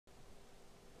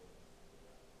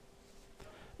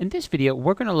In this video,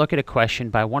 we're going to look at a question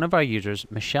by one of our users,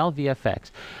 michelleVFX,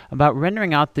 about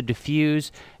rendering out the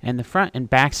diffuse and the front and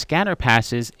back scatter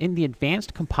passes in the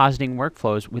Advanced Compositing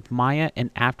Workflows with Maya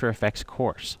and After Effects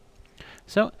course.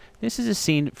 So this is a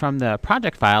scene from the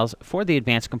project files for the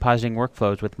Advanced Compositing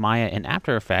Workflows with Maya and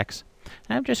After Effects.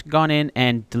 And I've just gone in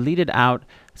and deleted out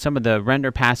some of the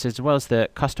render passes as well as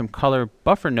the custom color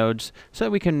buffer nodes so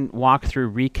that we can walk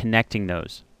through reconnecting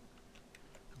those.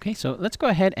 Okay, so let's go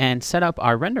ahead and set up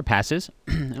our render passes.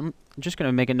 I'm just going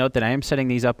to make a note that I am setting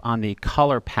these up on the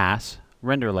color pass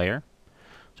render layer.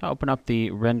 So I'll open up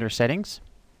the render settings,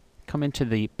 come into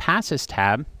the passes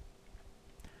tab,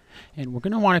 and we're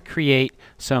going to want to create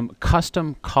some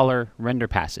custom color render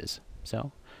passes.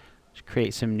 So let's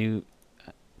create some new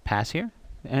pass here,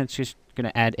 and it's just going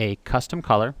to add a custom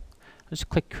color. Just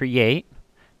click create,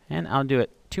 and I'll do it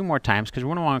 2 more times because we're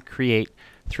going to want to create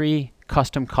 3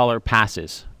 custom color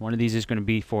passes. One of these is going to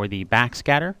be for the back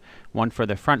scatter, one for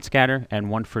the front scatter, and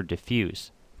one for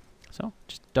diffuse. So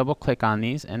just double click on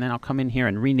these, and then I'll come in here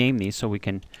and rename these so we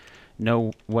can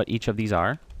know what each of these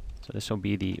are. So this will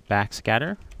be the back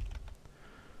scatter.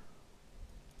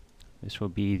 This will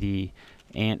be the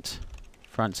ant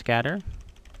front scatter.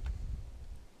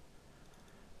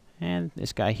 And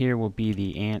this guy here will be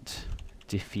the ant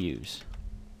diffuse.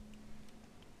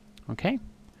 Okay.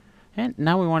 And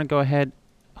now we want to go ahead,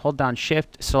 hold down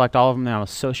Shift, select all of them, and I'll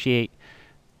associate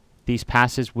these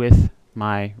passes with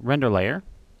my render layer.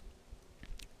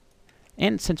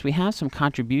 And since we have some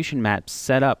contribution maps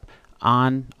set up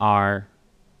on our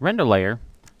render layer,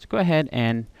 let's go ahead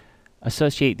and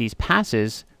associate these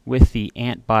passes with the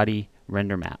ant body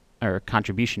render map, or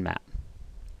contribution map.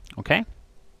 Okay?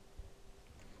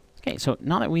 Okay, so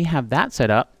now that we have that set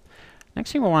up,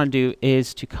 next thing we want to do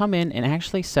is to come in and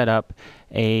actually set up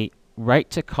a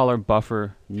write to color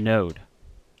buffer node.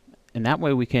 And that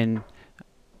way we can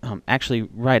actually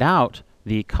write out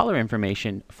the color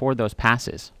information for those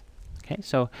passes. Okay,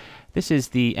 so this is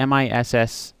the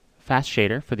MISS fast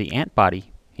shader for the ant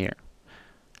body here.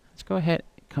 Let's go ahead,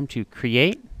 come to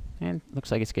create, and looks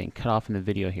like it's getting cut off in the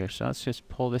video here. So let's just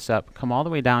pull this up, come all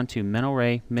the way down to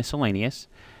MinArray miscellaneous,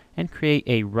 and create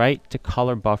a write to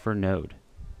color buffer node.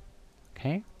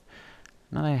 Okay,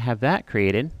 now that I have that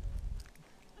created,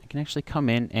 I can actually come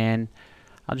in and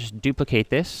I'll just duplicate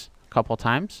this a couple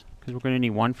times because we're going to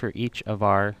need one for each of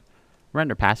our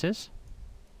render passes.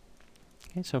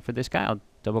 Okay, so for this guy, I'll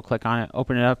double click on it,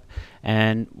 open it up,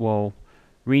 and we'll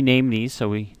rename these so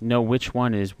we know which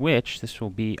one is which. This will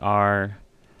be our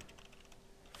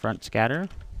front scatter.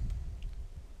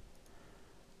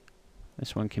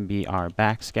 This one can be our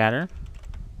back scatter.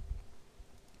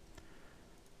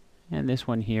 And this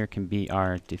one here can be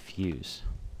our diffuse.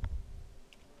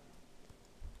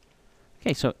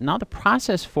 Okay, so now the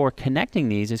process for connecting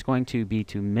these is going to be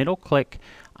to middle click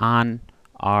on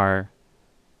our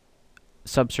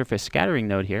subsurface scattering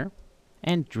node here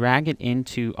and drag it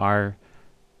into our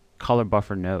color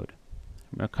buffer node.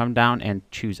 I'm going to come down and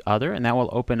choose other, and that will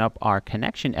open up our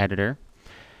connection editor.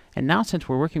 And now since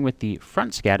we're working with the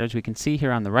front scatters, we can see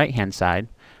here on the right hand side,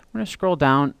 I'm going to scroll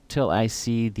down till I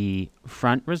see the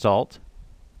front result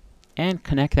and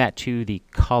connect that to the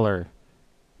color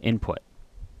input.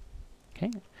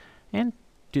 Okay, and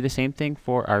do the same thing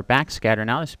for our back scatter.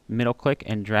 Now just middle click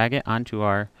and drag it onto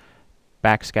our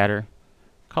back scatter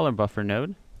color buffer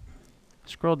node.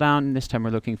 Scroll down, and this time we're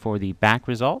looking for the back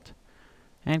result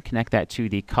and connect that to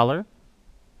the color.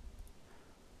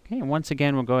 Okay, and once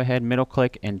again we'll go ahead, middle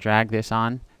click and drag this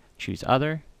on, choose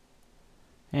other,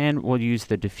 and we'll use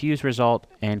the diffuse result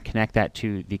and connect that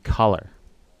to the color.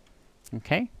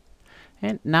 Okay,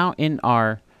 and now in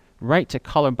our write to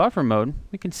color buffer mode,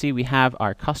 we can see we have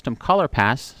our custom color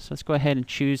pass. So let's go ahead and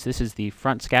choose, this is the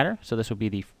front scatter, so this will be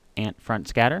the ant front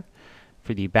scatter.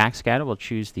 For the back scatter, we'll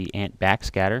choose the ant back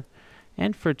scatter.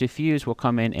 And for diffuse, we'll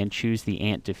come in and choose the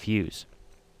ant diffuse.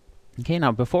 Okay,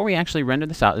 now before we actually render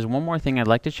this out, there's one more thing I'd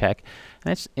like to check. And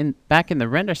that's back in the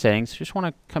render settings, just want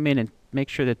to come in and make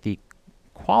sure that the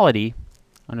quality,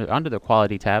 under the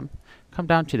quality tab, come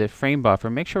down to the frame buffer,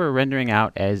 make sure we're rendering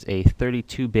out as a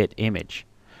 32-bit image.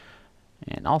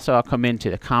 And also I'll come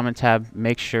into the comment tab,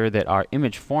 make sure that our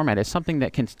image format is something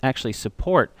that can actually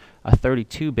support a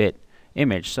 32-bit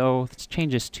image. So let's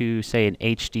change this to, say, an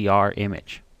HDR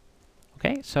image.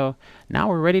 Okay, so now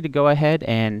we're ready to go ahead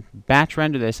and batch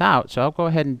render this out. So I'll go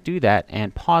ahead and do that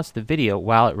and pause the video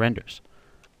while it renders.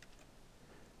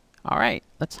 Alright,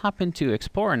 let's hop into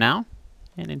Explorer now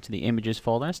and into the images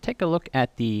folder. Let's take a look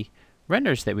at the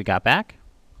renders that we got back.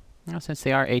 Now, since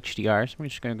they are HDRs, we're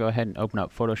just going to go ahead and open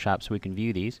up Photoshop so we can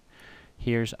view these.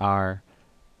 Here's our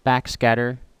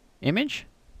backscatter image.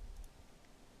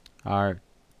 our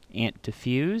ant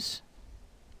diffuse,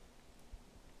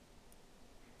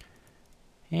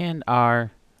 and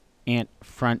our ant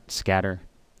front scatter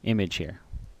image here.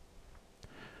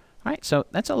 Alright, so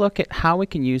that's a look at how we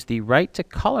can use the write to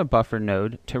color buffer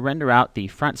node to render out the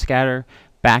front scatter,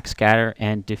 back scatter,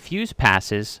 and diffuse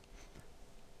passes.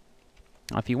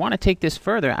 Now, if you want to take this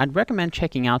further, I'd recommend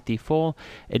checking out the full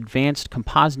Advanced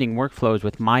Compositing Workflows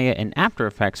with Maya and After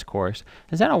Effects course,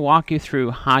 as that'll walk you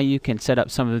through how you can set up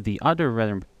some of the other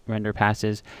render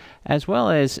passes, as well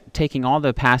as taking all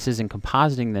the passes and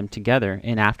compositing them together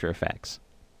in After Effects.